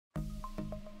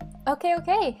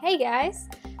Okay, hey guys!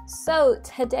 So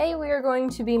today we are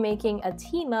going to be making a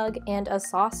tea mug and a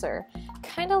saucer.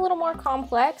 Kind of a little more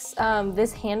complex.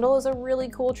 This handle is a really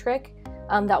cool trick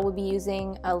that we'll be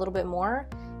using a little bit more.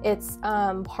 It's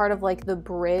part of like the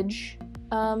bridge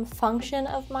function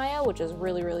of Maya, which is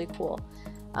really cool.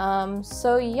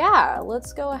 So yeah,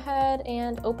 let's go ahead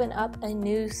and open up a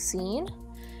new scene.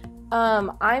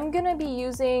 I'm gonna be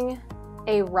using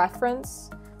a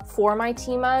reference for my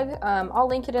tea mug. I'll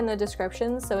link it in the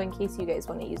description, so in case you guys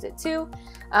want to use it too,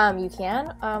 you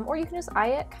can, or you can just eye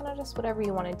it, kind of just whatever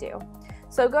you want to do.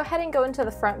 So go ahead and go into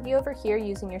the front view over here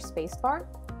using your spacebar.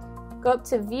 Go up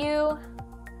to View,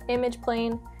 Image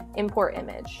Plane, Import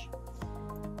Image.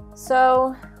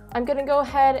 So I'm gonna go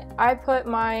ahead, I put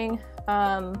mine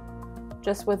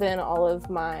just within all of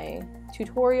my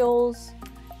tutorials.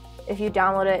 If you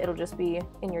download it, it'll just be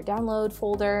in your download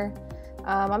folder.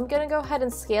 I'm gonna go ahead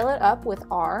and scale it up with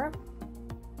R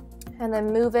and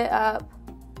then move it up.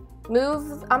 I'm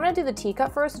gonna do the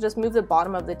teacup first, so just move the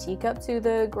bottom of the teacup to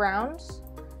the ground.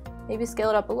 Maybe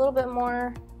scale it up a little bit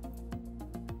more.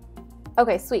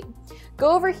 Okay, sweet.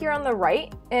 Go over here on the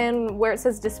right and where it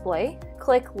says display,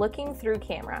 click looking through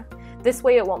camera. This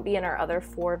way it won't be in our other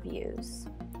 4 views.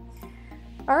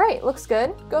 All right, looks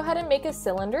good. Go ahead and make a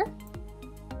cylinder.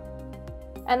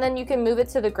 And then you can move it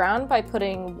to the ground by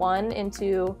putting 1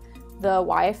 into the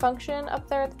Y function up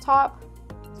there at the top.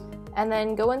 And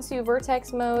then go into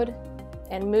vertex mode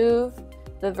and move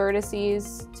the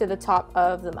vertices to the top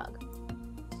of the mug.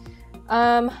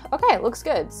 Okay, looks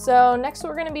good. So next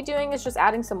what we're gonna be doing is just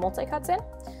adding some multi-cuts in.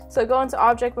 So go into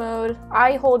object mode,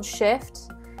 I hold shift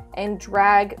and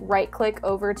drag right click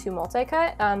over to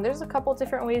multi-cut. There's a couple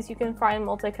different ways you can find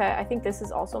multi-cut. I think this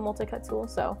is also a multi-cut tool,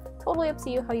 so totally up to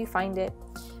you how you find it.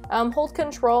 Hold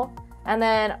control, and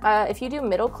then if you do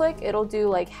middle click, it'll do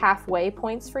like halfway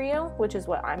points for you, which is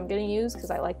what I'm gonna use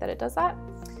because I like that it does that.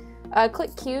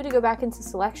 Click Q to go back into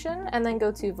selection, and then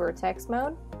go to vertex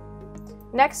mode.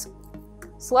 Next,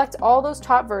 select all those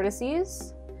top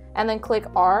vertices, and then click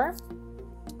R.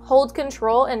 Hold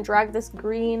control and drag this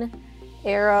green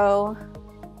arrow.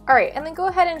 All right, and then go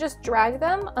ahead and just drag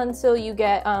them until you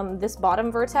get this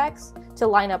bottom vertex to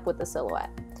line up with the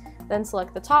silhouette. Then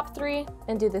select the top 3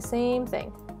 and do the same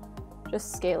thing.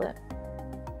 Just scale it.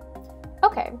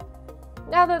 Okay,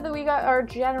 now that we got our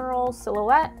general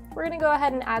silhouette, we're gonna go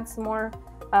ahead and add some more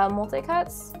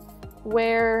multi-cuts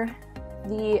where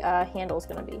the handle is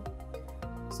gonna be.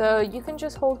 So you can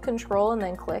just hold control and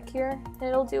then click here and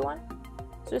it'll do one.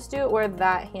 Just do it where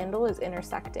that handle is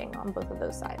intersecting on both of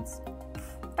those sides.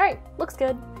 All right, looks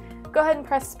good. Go ahead and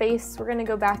press space. We're gonna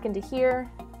go back into here.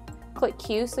 Click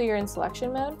Q so you're in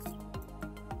selection mode.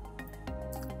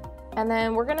 And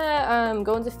then we're gonna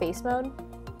go into face mode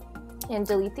and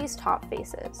delete these top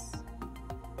faces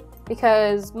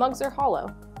because mugs are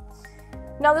hollow.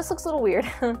 Now this looks a little weird.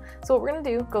 So what we're gonna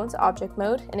do, go into object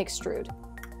mode and extrude.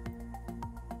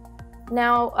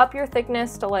 Now up your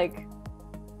thickness to like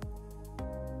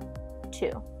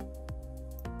 2.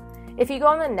 If you go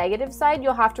on the negative side,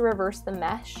 you'll have to reverse the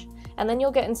mesh, and then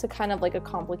you'll get into kind of like a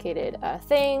complicated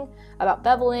thing about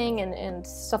beveling and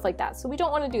stuff like that. So we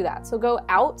don't want to do that. So go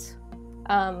out,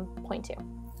 0.2.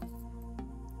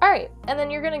 All right, and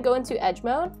then you're going to go into edge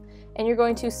mode, and you're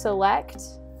going to select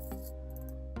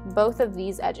both of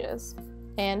these edges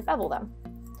and bevel them.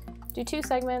 Do 2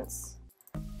 segments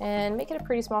and make it a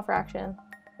pretty small fraction.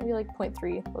 Maybe like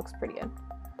 0.3 looks pretty good.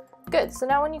 Good, so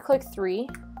now when you click 3,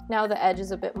 now the edge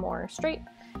is a bit more straight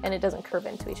and it doesn't curve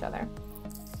into each other.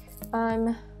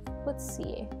 Let's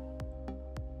see.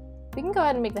 We can go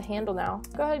ahead and make the handle now.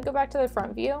 Go ahead, go back to the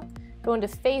front view, go into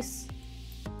face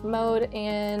mode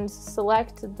and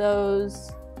select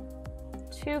those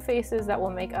 2 faces that will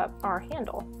make up our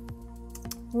handle.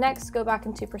 Next, go back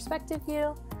into perspective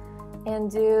view and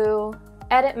do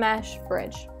edit mesh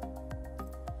bridge.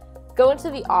 Go into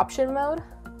the option mode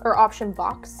or option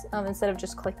box instead of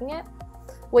just clicking it.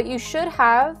 What you should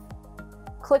have,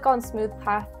 click on smooth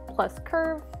path plus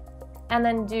curve and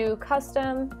then do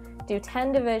custom, do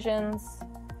 10 divisions,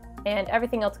 and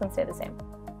everything else can stay the same.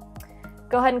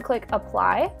 Go ahead and click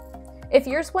apply. If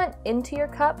yours went into your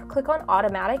cup, click on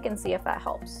automatic and see if that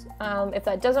helps. If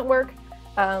that doesn't work,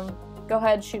 go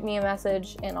ahead, shoot me a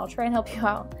message and I'll try and help you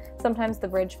out. Sometimes the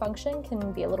bridge function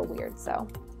can be a little weird, so.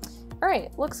 All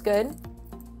right, looks good.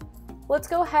 Let's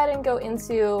go ahead and go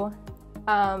into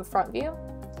front view.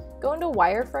 Go into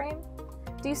wireframe.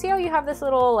 Do you see how you have this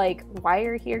little like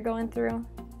wire here going through?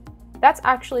 That's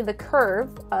actually the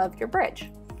curve of your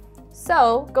bridge.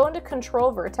 So go into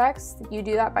control vertex. You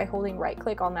do that by holding right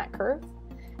click on that curve.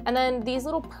 And then these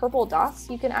little purple dots,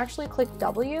 you can actually click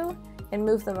W and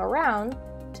move them around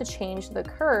to change the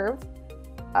curve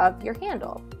of your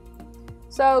handle.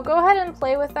 So go ahead and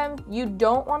play with them. You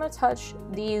don't want to touch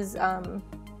these kind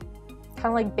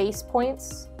of like base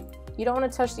points. You don't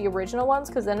want to touch the original ones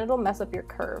because then it'll mess up your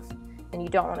curve, and you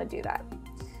don't want to do that.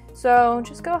 So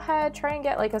just go ahead, try and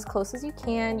get like as close as you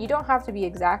can. You don't have to be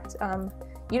exact.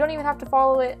 You don't even have to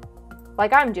follow it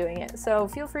like I'm doing it. So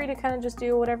feel free to kind of just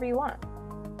do whatever you want.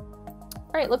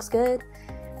 All right, looks good.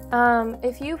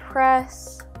 If you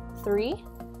press 3,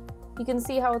 you can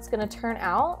see how it's going to turn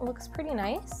out. It looks pretty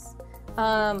nice.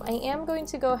 I am going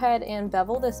to go ahead and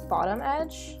bevel this bottom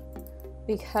edge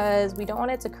because we don't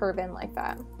want it to curve in like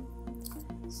that.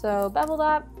 So bevel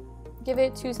that, give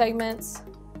it 2 segments,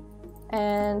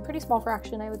 and pretty small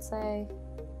fraction, I would say.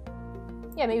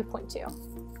 Yeah, maybe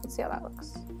 0.2. Let's see how that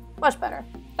looks. Much better.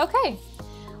 Okay,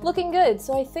 looking good.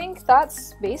 So I think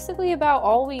that's basically about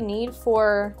all we need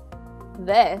for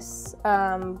this,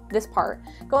 this part.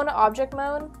 Go into object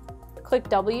mode, click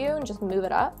W and just move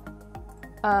it up.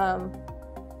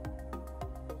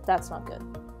 That's not good.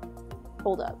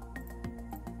 Hold up.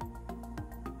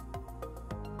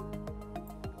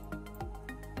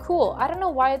 Cool, I don't know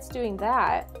why it's doing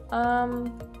that.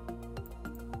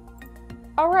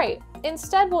 Alright,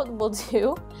 instead what we'll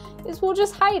do is we'll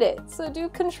just hide it. So do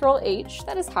Control H,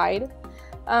 that is hide.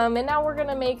 And now we're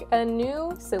gonna make a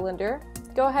new cylinder.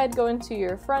 Go ahead, go into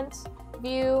your front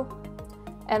view,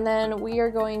 and then we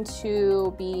are going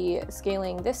to be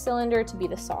scaling this cylinder to be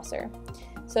the saucer.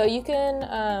 So you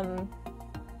can,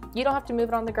 you don't have to move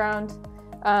it on the ground,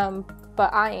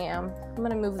 but I am. I'm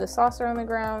gonna move the saucer on the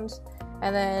ground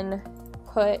and then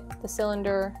put the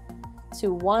cylinder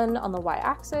to 1 on the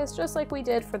y-axis, just like we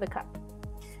did for the cup.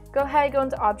 Go ahead, go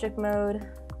into object mode,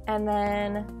 and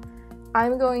then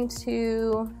I'm going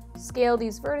to scale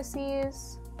these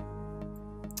vertices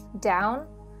down.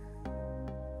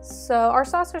 So our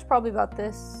saucer is probably about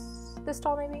this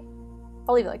tall maybe.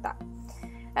 I'll leave it like that.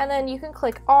 And then you can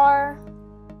click R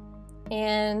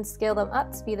and scale them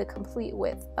up to be the complete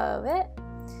width of it.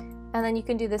 And then you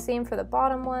can do the same for the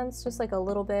bottom ones, just like a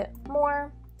little bit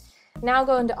more. Now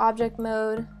go into object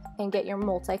mode and get your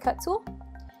multi-cut tool.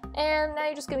 And now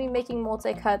you're just gonna be making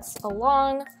multi-cuts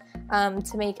along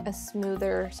to make a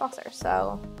smoother saucer.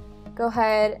 So go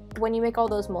ahead, when you make all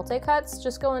those multi-cuts,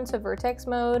 just go into vertex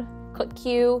mode, click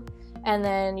Q, and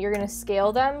then you're gonna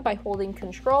scale them by holding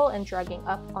Control and dragging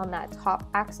up on that top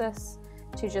axis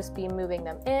to just be moving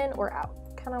them in or out,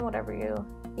 kind of whatever you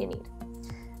need.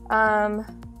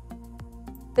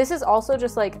 This is also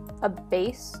just like a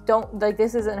base.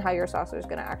 This isn't how your saucer is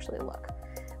gonna actually look.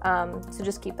 So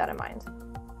just keep that in mind.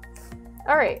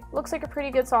 All right, looks like a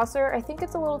pretty good saucer. I think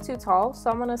it's a little too tall,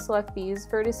 so I'm gonna select these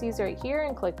vertices right here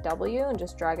and click W and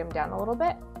just drag them down a little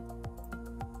bit.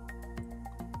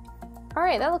 All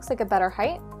right, that looks like a better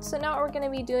height. So now what we're gonna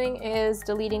be doing is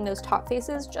deleting those top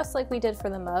faces just like we did for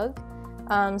the mug,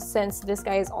 since this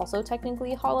guy is also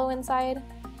technically hollow inside.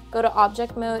 Go to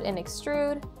object mode and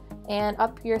extrude and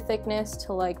up your thickness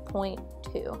to like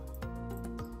 0.2.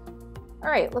 All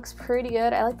right, looks pretty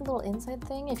good. I like the little inside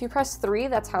thing. If you press 3,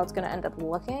 that's how it's gonna end up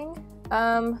looking.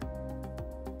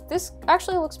 This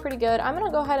actually looks pretty good. I'm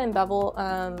gonna go ahead and bevel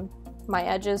my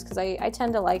edges because I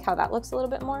tend to like how that looks a little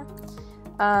bit more.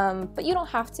 But you don't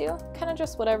have to, kind of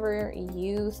just whatever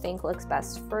you think looks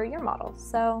best for your model.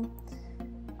 So,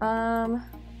 all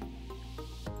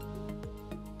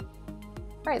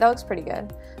right, that looks pretty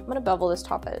good. I'm gonna bevel this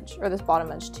top edge, or this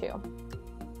bottom edge too.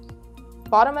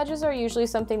 Bottom edges are usually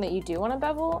something that you do want to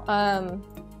bevel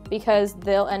because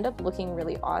they'll end up looking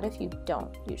really odd if you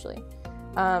don't usually.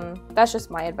 That's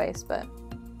just my advice, but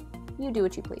you do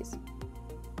what you please.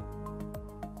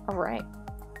 All right.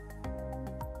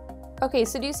 Okay,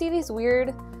 so do you see these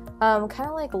weird kind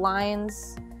of like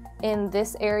lines in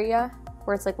this area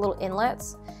where it's like little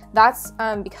inlets? That's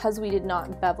because we did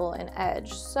not bevel an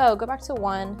edge. So go back to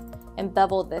 1 and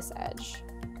bevel this edge.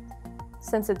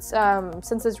 Since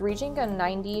it's reaching a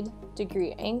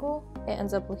 90-degree angle, it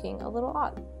ends up looking a little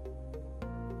odd.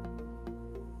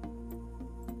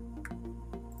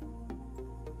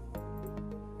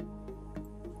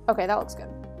 Okay, that looks good.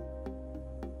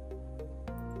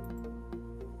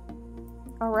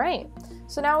 All right,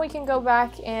 so now we can go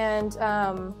back and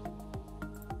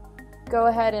go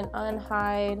ahead and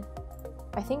unhide.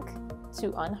 I think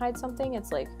to unhide something,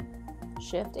 it's like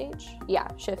Shift H. Yeah,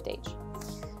 Shift H.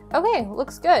 Okay,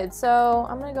 looks good. So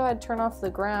I'm gonna go ahead and turn off the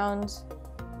ground.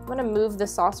 I'm gonna move the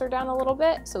saucer down a little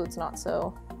bit so it's not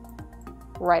so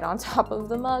right on top of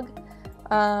the mug.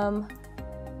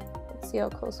 Let's see how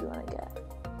close we wanna get.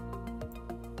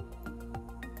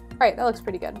 All right, that looks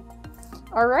pretty good.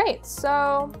 All right,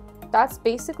 so that's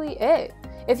basically it.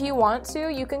 If you want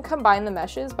to, you can combine the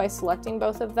meshes by selecting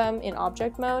both of them in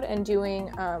object mode and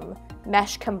doing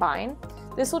mesh combine.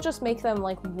 This will just make them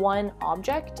like one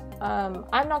object.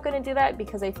 I'm not going to do that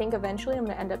because I think eventually I'm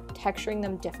going to end up texturing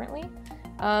them differently.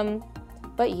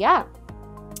 But yeah,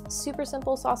 super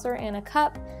simple saucer and a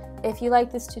cup. If you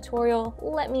like this tutorial,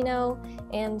 let me know,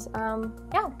 and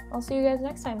yeah, I'll see you guys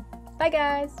next time. Bye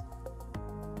guys!